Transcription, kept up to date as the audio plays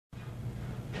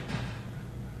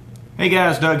Hey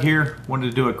guys, Doug here. Wanted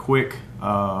to do a quick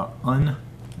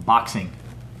unboxing.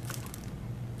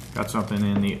 Got something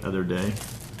in the other day.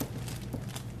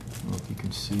 I don't know if you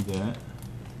can see that.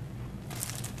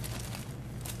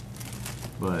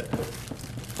 But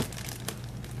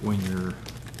when you're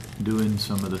doing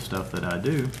some of the stuff that I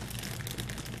do,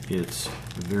 it's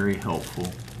very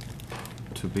helpful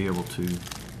to be able to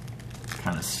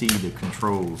kind of see the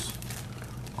controls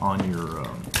on your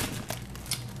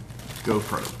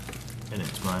GoPro. And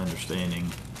it's my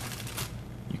understanding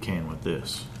you can with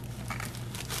this,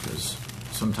 because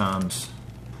sometimes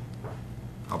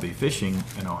I'll be fishing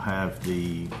and I'll have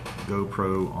the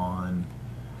GoPro on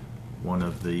one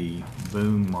of the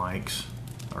boom mics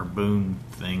or boom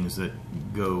things that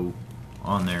go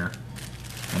on there,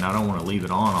 and I don't want to leave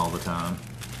it on all the time,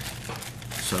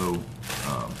 so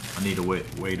I need a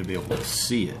way to be able to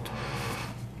see it.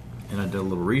 And I did a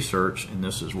little research, and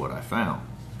this is what I found.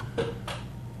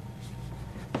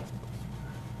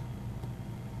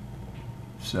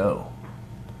 So,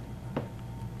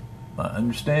 my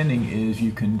understanding is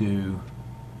you can do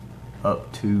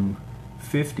up to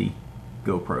 50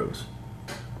 GoPros,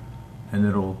 and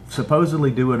it'll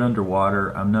supposedly do it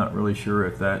underwater. I'm not really sure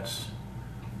if that's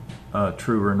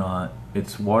true or not.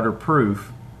 It's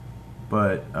waterproof,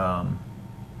 but I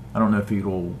don't know if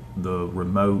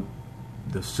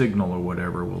the signal or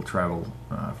whatever will travel.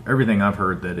 Everything I've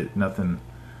heard that nothing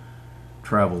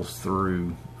travels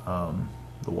through the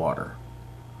water.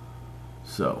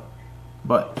 So,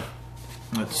 but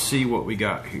let's see what we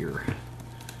got here.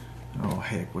 Oh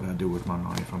heck, what I do with my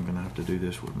knife? I'm gonna have to do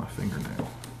this with my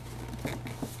fingernail,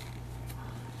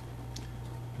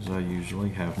 because I usually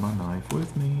have my knife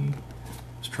with me.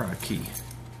 Let's try a key.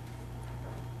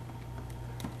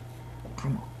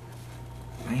 Come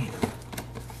on, man,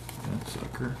 that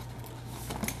sucker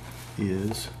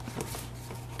is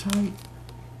tight.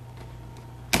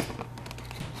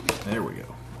 There we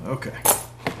go. Okay.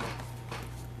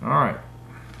 Alright,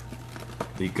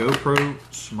 the GoPro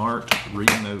Smart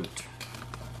remote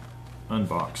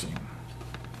unboxing.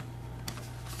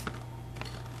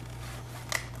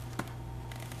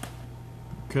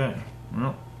 Okay,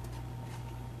 well,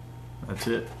 that's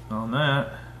it on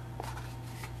that.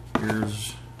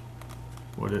 Here's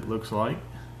what it looks like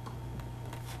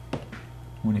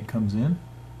when it comes in,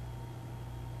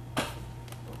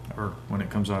 or when it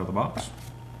comes out of the box.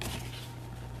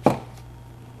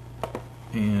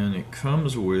 And it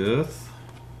comes with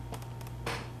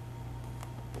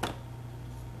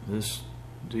this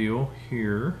deal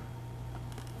here,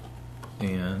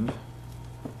 and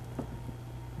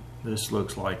this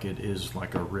looks like it is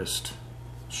like a wrist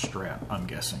strap, I'm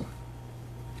guessing.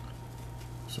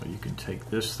 So you can take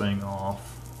this thing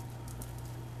off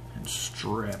and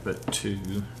strap it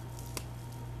to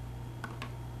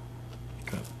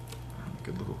like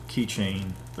a little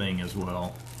keychain thing as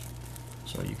well.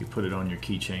 So you could put it on your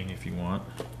keychain if you want.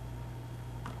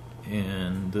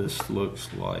 And this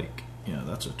looks like, yeah,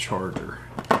 that's a charger.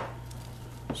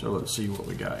 So let's see what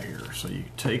we got here. So you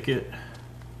take it,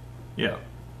 yeah,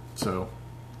 so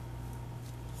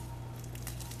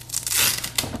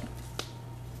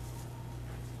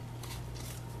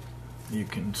you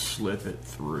can slip it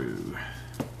through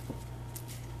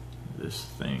this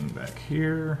thing back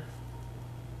here.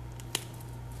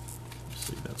 Let's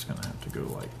see, that's gonna have to go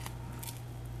like,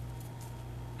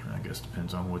 I guess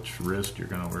depends on which wrist you're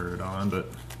going to wear it on, but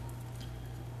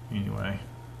anyway,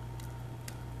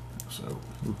 so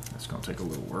that's going to take a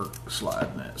little work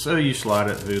sliding that. So you slide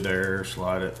it through there,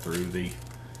 slide it through the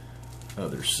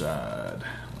other side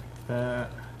like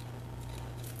that.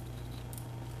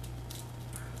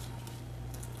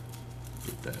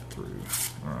 Get that through.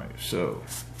 Alright, so,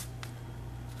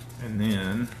 and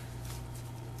then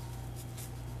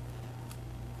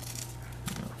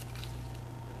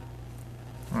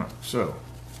so,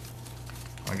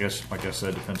 I guess, like I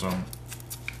said, depends on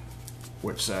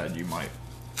which side you might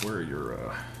wear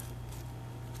your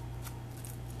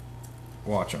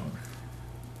watch on.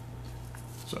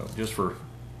 So, just for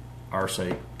our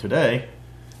sake today,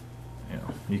 you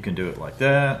know, you can do it like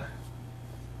that,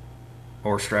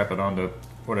 or strap it onto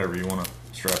whatever you want to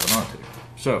strap it onto.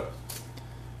 So,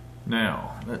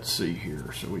 now, let's see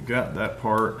here. So, we got that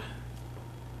part,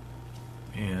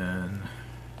 and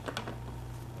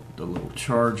the little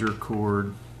charger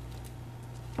cord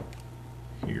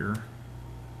here.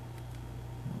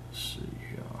 Let's see.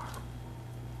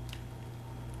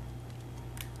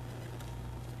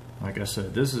 Like I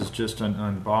said, this is just an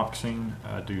unboxing.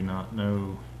 I do not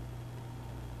know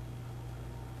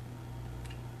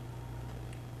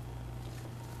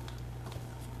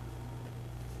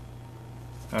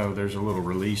Oh, there's a little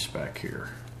release back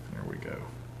here. There we go.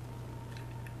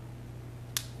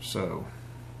 So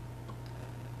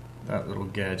that little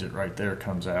gadget right there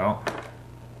comes out,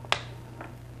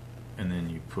 and then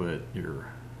you put your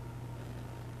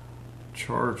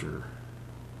charger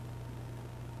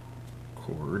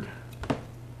cord. Make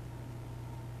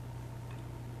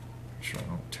sure I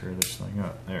don't tear this thing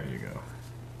up. There you go.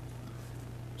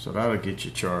 So that'll get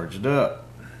you charged up.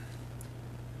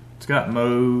 It's got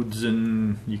modes,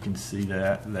 and you can see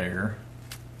that there.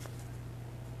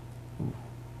 Ooh,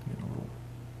 get a little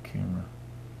camera.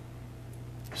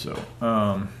 So,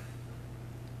 I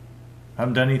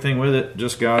haven't done anything with it,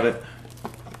 just got it.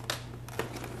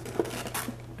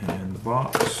 And the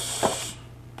box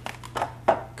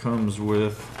comes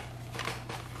with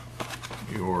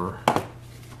your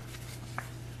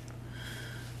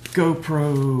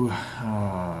GoPro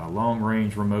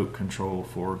long-range remote control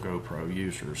for GoPro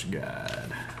user's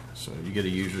guide. So you get a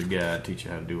user guide, teach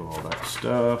you how to do all that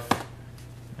stuff.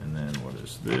 And then what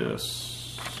is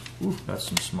this? Ooh, that's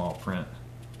some small print.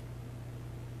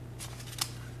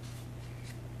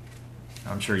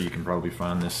 I'm sure you can probably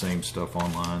find this same stuff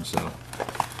online. So,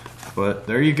 but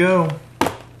there you go.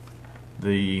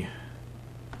 The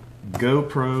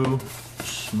GoPro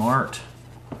Smart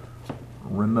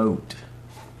remote.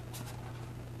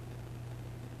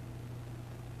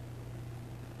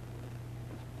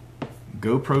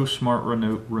 GoPro Smart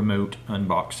remote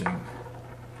unboxing,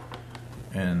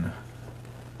 and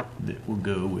that will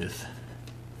go with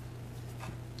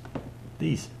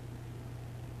these.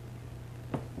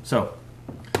 So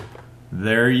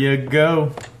there you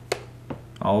go.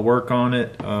 I'll work on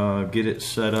it, get it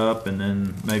set up, and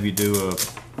then maybe do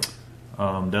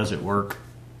a does it work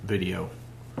video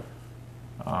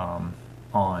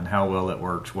on how well it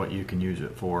works, what you can use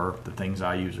it for, the things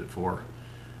I use it for.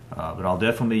 But I'll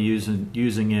definitely be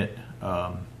using it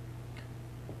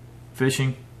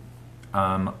fishing.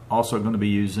 I'm also going to be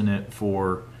using it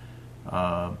for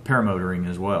paramotoring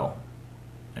as well,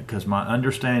 because my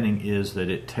understanding is that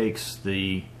it takes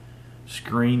the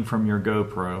screen from your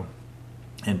GoPro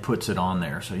and puts it on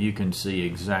there, so you can see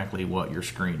exactly what your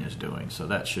screen is doing. So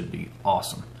that should be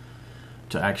awesome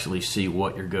to actually see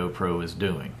what your GoPro is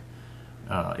doing.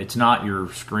 It's not your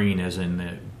screen as in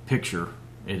the picture.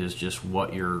 It is just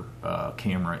what your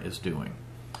camera is doing.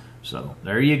 So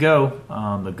there you go,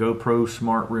 the GoPro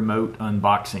Smart Remote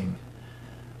unboxing.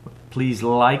 Please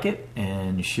like it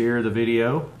and share the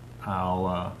video.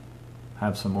 I'll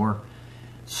have some more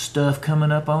stuff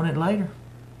coming up on it later.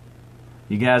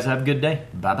 You guys have a good day.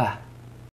 Bye-bye.